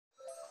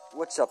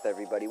What's up,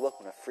 everybody?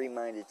 Welcome to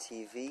Free-Minded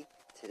TV.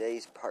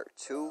 Today's part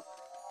 2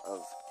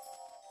 of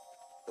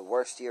the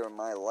worst year of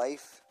my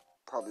life.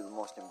 Probably the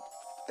most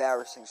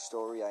embarrassing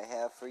story I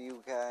have for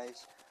you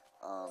guys.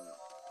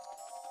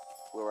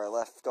 Where I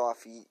left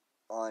off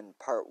on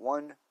part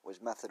 1 was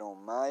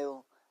methadone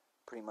mile.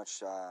 Pretty much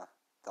the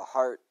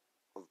heart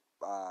of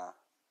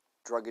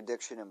drug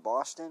addiction in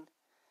Boston.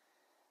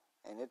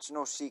 And it's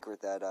no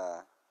secret that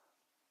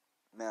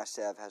Mass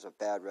Ave has a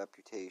bad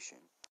reputation.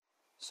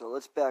 So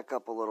let's back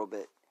up a little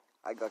bit.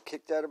 I got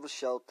kicked out of a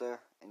shelter,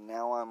 and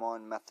now I'm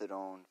on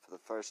methadone for the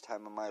first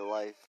time in my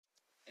life,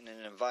 in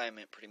an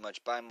environment pretty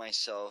much by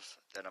myself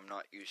that I'm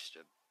not used to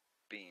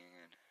being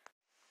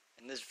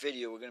in. In this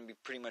video, we're going to be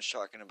pretty much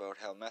talking about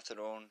how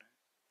methadone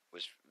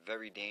was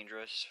very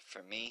dangerous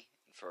for me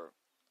and for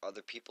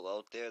other people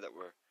out there that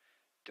were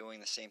doing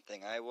the same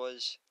thing I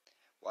was.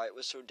 Why it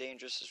was so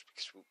dangerous is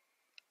because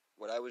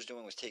what I was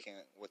doing was taking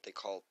what they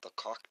call the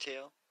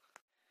cocktail.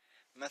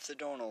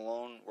 Methadone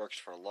alone works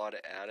for a lot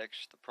of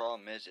addicts. The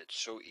problem is it's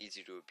so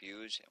easy to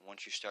abuse, and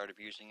once you start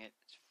abusing it,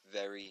 it's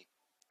very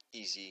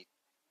easy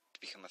to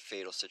become a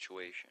fatal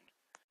situation.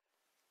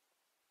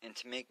 And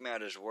to make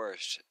matters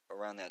worse,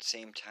 around that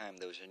same time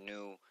there was a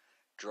new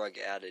drug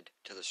added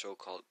to the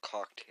so-called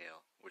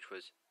cocktail, which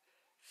was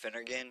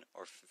Finnegan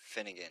or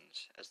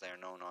Finnegans, as they are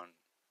known on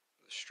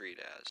the street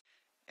as.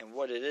 And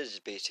what it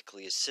is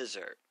basically is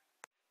scissor.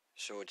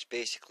 So it's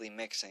basically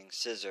mixing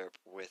scissor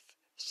with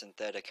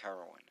synthetic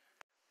heroin.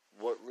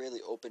 What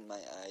really opened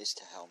my eyes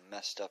to how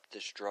messed up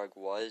this drug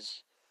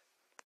was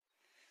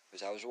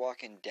I was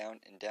walking down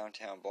in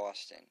downtown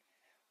Boston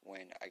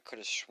when I could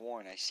have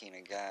sworn I seen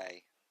a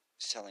guy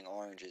selling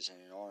oranges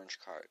in an orange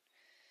cart.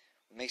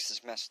 What makes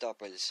this messed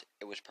up is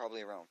it was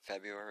probably around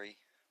February,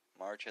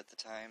 March at the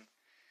time,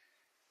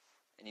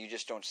 and you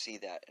just don't see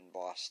that in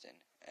Boston.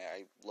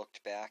 I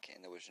looked back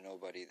and there was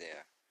nobody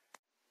there.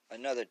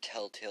 Another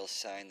telltale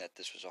sign that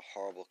this was a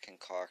horrible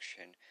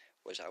concoction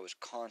was I was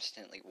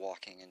constantly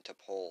walking into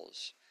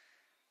poles.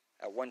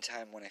 At one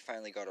time when I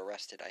finally got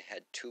arrested, I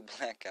had 2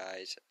 black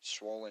eyes,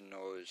 swollen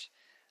nose.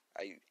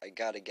 I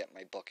gotta get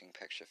my booking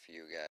picture for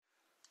you guys.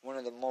 One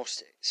of the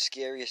most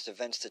scariest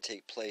events to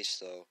take place,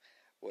 though,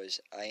 was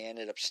I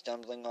ended up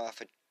stumbling off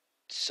a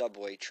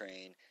subway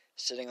train,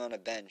 sitting on a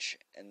bench,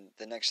 and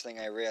the next thing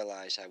I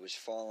realized, I was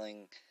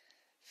falling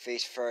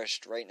face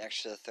first right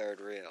next to the third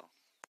rail.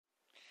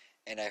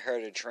 And I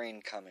heard a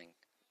train coming.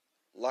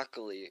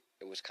 Luckily,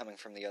 it was coming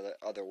from the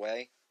other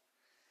way,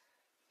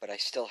 but I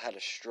still had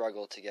to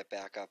struggle to get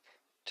back up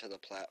to the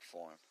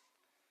platform.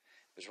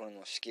 It was one of the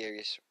most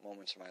scariest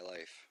moments of my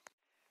life.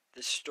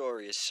 This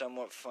story is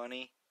somewhat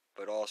funny,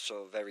 but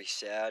also very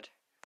sad.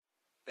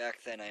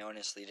 Back then, I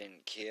honestly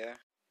didn't care,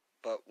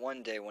 but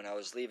one day when I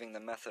was leaving the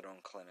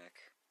methadone clinic,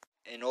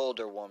 an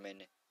older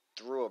woman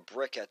threw a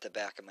brick at the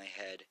back of my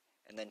head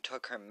and then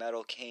took her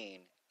metal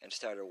cane and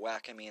started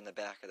whacking me in the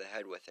back of the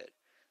head with it.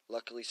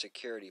 Luckily,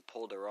 security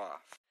pulled her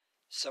off.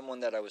 Someone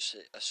that I was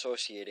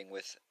associating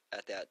with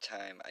at that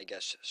time, I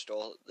guess,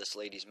 stole this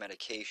lady's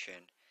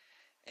medication,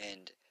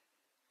 and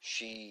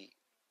she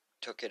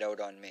took it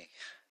out on me.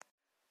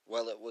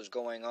 While it was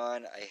going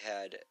on, I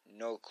had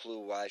no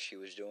clue why she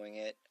was doing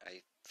it.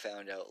 I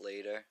found out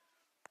later.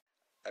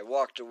 I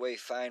walked away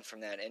fine from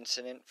that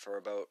incident for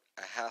about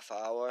a half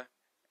hour,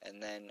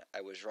 and then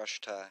I was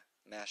rushed to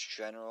Mass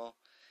General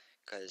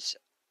because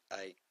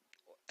I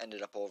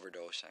ended up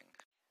overdosing.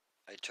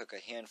 I took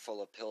a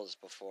handful of pills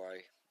before I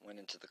went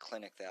into the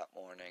clinic that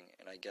morning,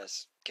 and I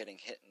guess getting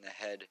hit in the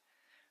head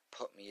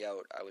put me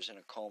out. I was in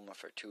a coma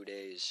for 2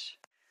 days.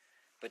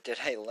 But did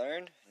I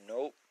learn?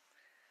 Nope.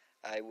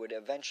 I would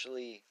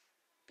eventually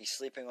be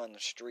sleeping on the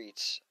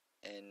streets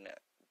and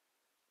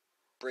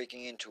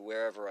breaking into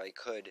wherever I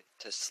could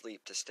to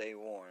sleep, to stay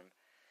warm.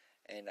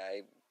 And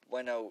I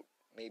went out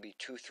maybe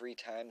 2-3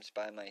 times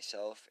by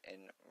myself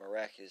and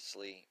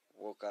miraculously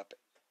woke up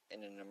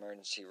in an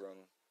emergency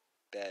room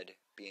bed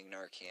being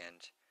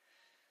Narcaned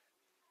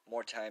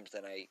more times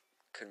than I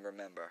can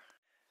remember.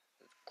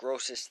 The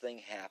grossest thing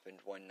happened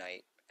one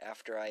night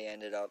after I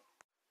ended up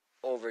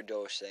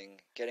overdosing,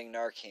 getting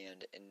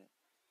Narcaned, and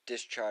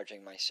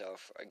discharging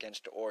myself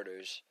against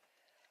orders.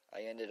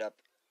 I ended up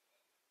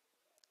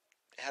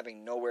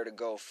having nowhere to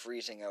go,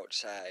 freezing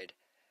outside,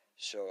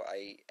 so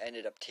I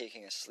ended up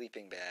taking a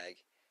sleeping bag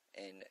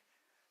and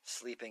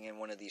sleeping in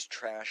one of these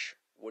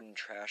wooden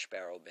trash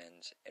barrel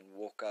bins, and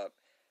woke up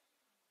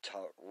to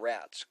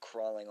rats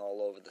crawling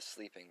all over the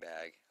sleeping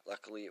bag.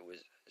 Luckily it was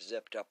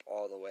zipped up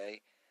all the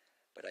way,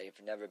 but I've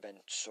never been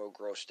so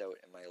grossed out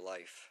in my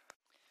life.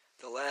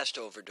 The last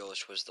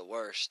overdose was the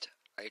worst.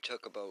 I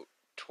took about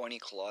 20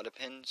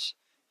 Klonopins,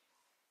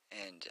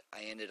 and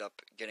I ended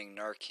up getting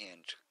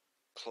Narcan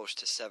close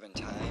to 7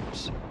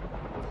 times.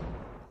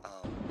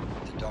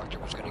 The doctor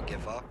was going to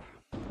give up,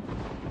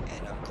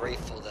 and I'm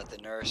grateful that the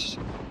nurse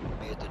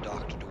made the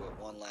doctor do it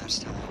one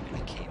last time, and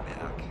I came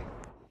back.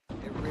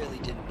 It really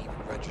didn't even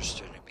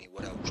register to me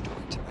what I was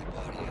doing to my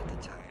body at the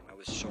time. I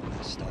was so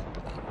messed up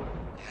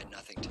and had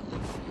nothing to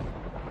live for.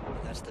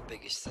 And that's the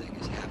biggest thing,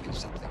 is having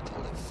something to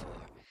live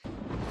for.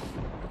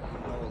 You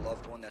know a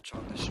that's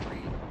on the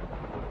street.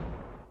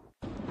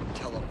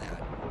 Tell them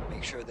that.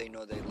 Make sure they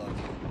know they love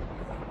you.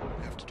 You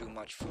don't have to do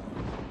much for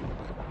them,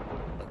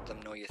 but let them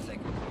know you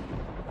think of them.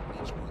 It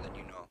means more than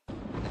you know.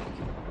 Thank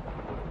you.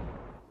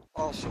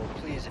 Also,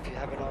 please, if you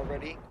haven't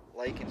already,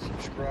 like and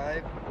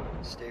subscribe.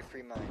 Stay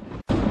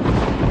free-minded.